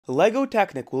LEGO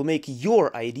Technic will make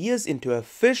your ideas into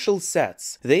official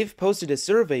sets. They've posted a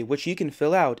survey which you can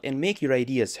fill out and make your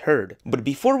ideas heard. But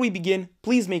before we begin,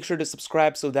 please make sure to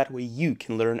subscribe so that way you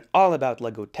can learn all about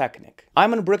LEGO Technic.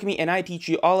 I'm Brickme and I teach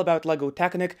you all about LEGO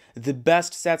Technic, the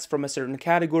best sets from a certain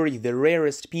category, the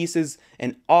rarest pieces,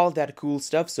 and all that cool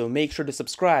stuff, so make sure to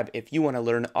subscribe if you want to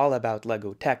learn all about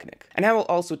LEGO Technic. And I will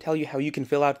also tell you how you can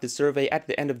fill out the survey at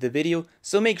the end of the video,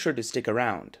 so make sure to stick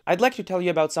around. I'd like to tell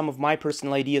you about some of my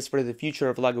personal ideas for the future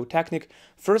of LEGO Technic.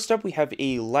 First up, we have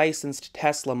a licensed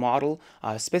Tesla model.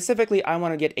 Specifically, I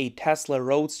want to get a Tesla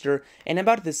Roadster in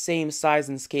about the same size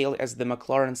and scale as the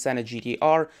McLaren Senna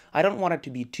GTR. I don't want it to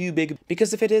be too big,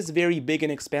 because if it is very big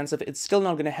and expensive, it's still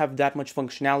not going to have that much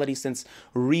functionality, since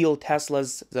real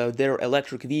Teslas, they're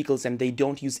electric vehicles and they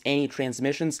don't use any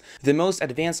transmissions. The most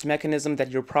advanced mechanism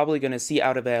that you're probably going to see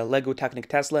out of a LEGO Technic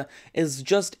Tesla is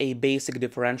just a basic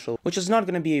differential, which is not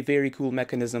going to be a very cool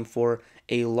mechanism for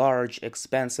a large,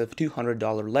 expensive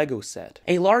 $200 LEGO set.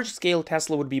 A large-scale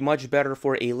Tesla would be much better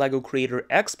for a LEGO Creator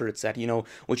Expert set,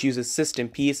 which uses system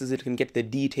pieces. It can get the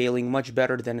detailing much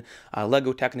better than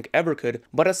LEGO Technic ever could,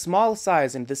 but a small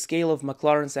size in the scale of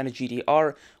McLaren Senna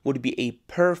GTR would be a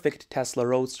perfect Tesla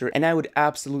Roadster, and I would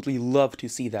absolutely love to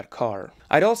see that car.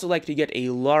 I'd also like to get a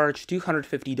large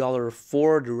 $250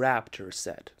 Ford Raptor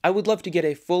set. I would love to get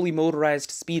a fully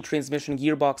motorized speed transmission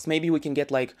gearbox. Maybe we can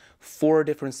get like 4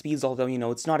 different speeds, although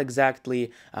it's not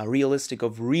exactly realistic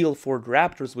of real Ford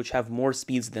Raptors, which have more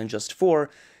speeds than just 4.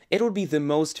 It would be the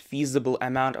most feasible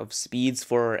amount of speeds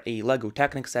for a LEGO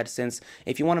Technic set, since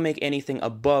if you want to make anything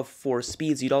above 4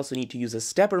 speeds, you'd also need to use a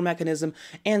stepper mechanism,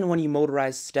 and when you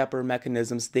motorize stepper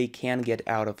mechanisms, they can get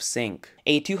out of sync.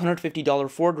 A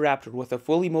 $250 Ford Raptor with a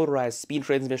fully motorized speed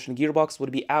transmission gearbox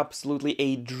would be absolutely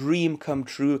a dream come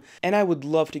true, and I would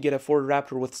love to get a Ford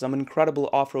Raptor with some incredible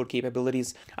off-road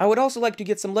capabilities. I would also like to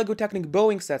get some LEGO Technic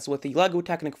Boeing sets with the LEGO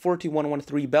Technic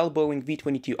 42113 Bell Boeing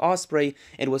V-22 Osprey.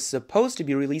 It was supposed to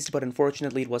be released, but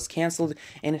unfortunately it was cancelled,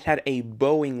 and it had a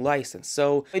Boeing license.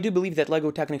 So I do believe that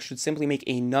LEGO Technic should simply make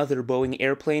another Boeing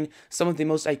airplane. Some of the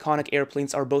most iconic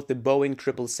airplanes are both the Boeing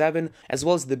 777 as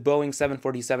well as the Boeing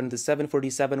 747. The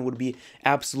 747 would be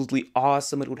absolutely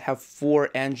awesome. It would have 4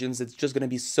 engines. It's just going to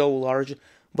be so large,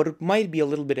 but it might be a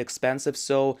little bit expensive,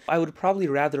 so I would probably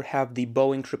rather have the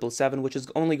Boeing 777, which is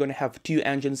only going to have 2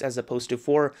 engines as opposed to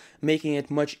 4, making it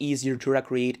much easier to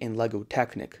recreate in LEGO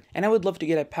Technic. And I would love to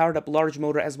get a powered-up large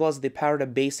motor as well as the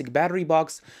powered-up basic battery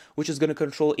box, which is going to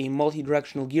control a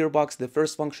multi-directional gearbox. The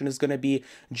first function is going to be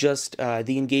just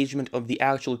the engagement of the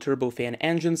actual turbofan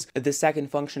engines. The second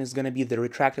function is going to be the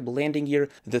retractable landing gear.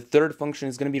 The third function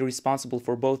is going to be responsible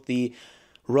for both the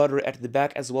rudder at the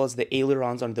back as well as the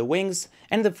ailerons on the wings,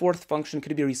 and the fourth function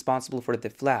could be responsible for the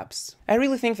flaps. I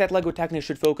really think that LEGO Technic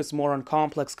should focus more on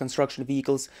complex construction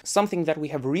vehicles, something that we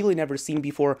have really never seen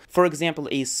before. For example,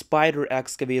 a spider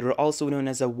excavator, also known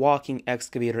as a walking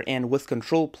excavator, and with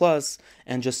Control Plus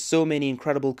and just so many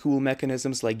incredible cool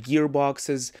mechanisms like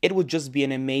gearboxes, it would just be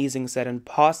an amazing set and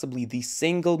possibly the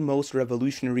single most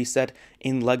revolutionary set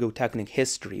in LEGO Technic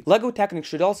history. LEGO Technic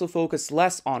should also focus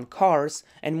less on cars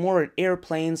and more on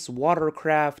airplanes,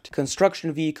 watercraft,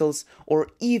 construction vehicles, or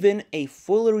even a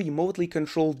fully remotely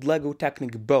controlled LEGO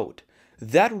Technic boat.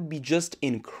 That would be just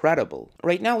incredible.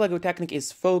 Right now, LEGO Technic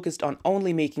is focused on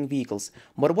only making vehicles,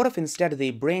 but what if instead they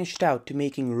branched out to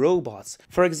making robots?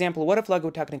 For example, what if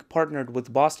LEGO Technic partnered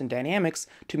with Boston Dynamics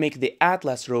to make the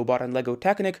Atlas robot in LEGO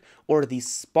Technic or the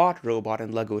Spot robot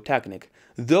in LEGO Technic?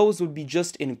 Those would be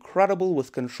just incredible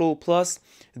with Control Plus.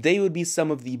 They would be some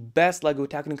of the best LEGO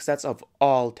Technic sets of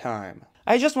all time.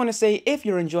 I just want to say, if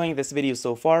you're enjoying this video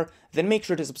so far, then make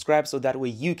sure to subscribe so that way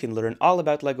you can learn all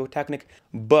about LEGO Technic,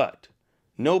 but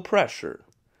no pressure.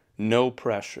 No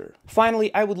pressure.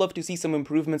 Finally, I would love to see some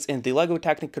improvements in the LEGO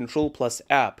Technic Control Plus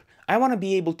app. I want to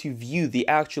be able to view the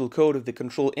actual code of the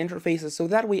control interfaces so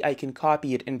that way I can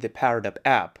copy it in the powered up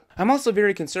app. I'm also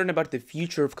very concerned about the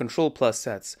future of Control Plus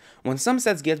sets. When some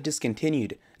sets get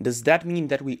discontinued, does that mean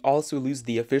that we also lose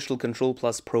the official Control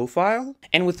Plus profile?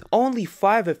 And with only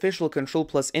 5 official Control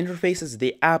Plus interfaces,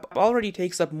 the app already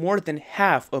takes up more than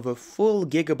half of a full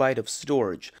gigabyte of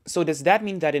storage. So does that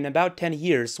mean that in about 10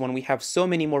 years, when we have so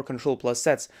many more Control Plus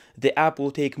sets, the app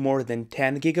will take more than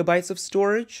 10 gigabytes of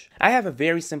storage? I have a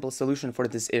very simple solution for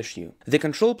this issue. The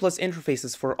Control Plus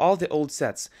interfaces for all the old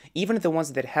sets, even the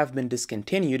ones that have been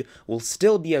discontinued, will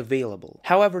still be available.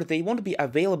 However, they won't be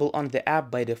available on the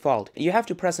app by default. You have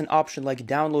to press an option like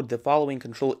download the following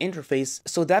control interface,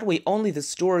 so that way only the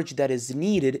storage that is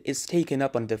needed is taken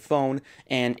up on the phone,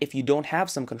 and if you don't have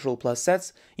some Control Plus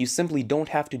sets, you simply don't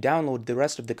have to download the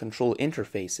rest of the control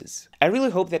interfaces. I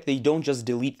really hope that they don't just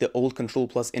delete the old Control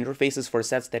Plus interfaces for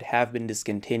sets that have been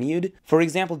discontinued. For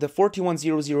example, the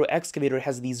 4100 excavator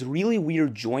has these really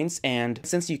weird joints, and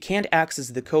since you can't access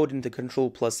the code in the Control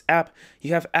Plus app,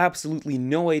 you have absolutely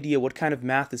no idea what kind of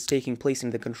math is taking place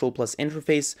in the Control Plus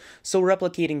interface, so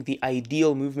replicating the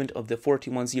ideal movement of the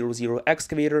 4100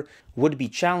 excavator would be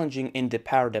challenging in the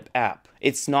powered up app.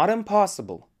 It's not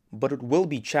impossible, but it will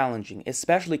be challenging,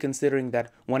 especially considering that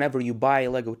whenever you buy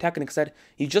a LEGO Technic set,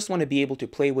 you just want to be able to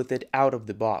play with it out of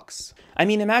the box. I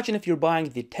mean, imagine if you're buying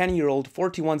the 10-year-old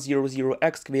 4100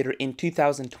 excavator in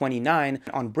 2029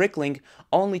 on Bricklink,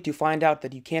 only to find out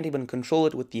that you can't even control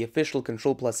it with the official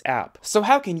Control Plus app. So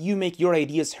how can you make your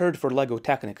ideas heard for LEGO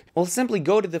Technic? Well, simply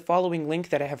go to the following link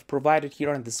that I have provided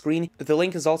here on the screen. The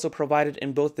link is also provided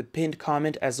in both the pinned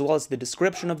comment as well as the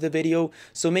description of the video,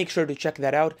 so make sure to check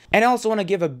that out. And I also want to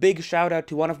give a big shout out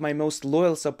to one of my most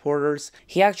loyal supporters.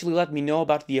 He actually let me know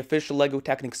about the official LEGO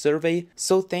Technic survey,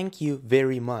 so thank you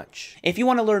very much. If you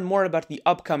want to learn more about the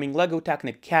upcoming LEGO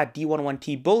Technic Cat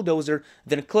D11T bulldozer,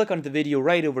 then click on the video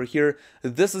right over here.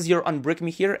 This is your Unbrick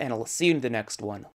Me here, and I'll see you in the next one.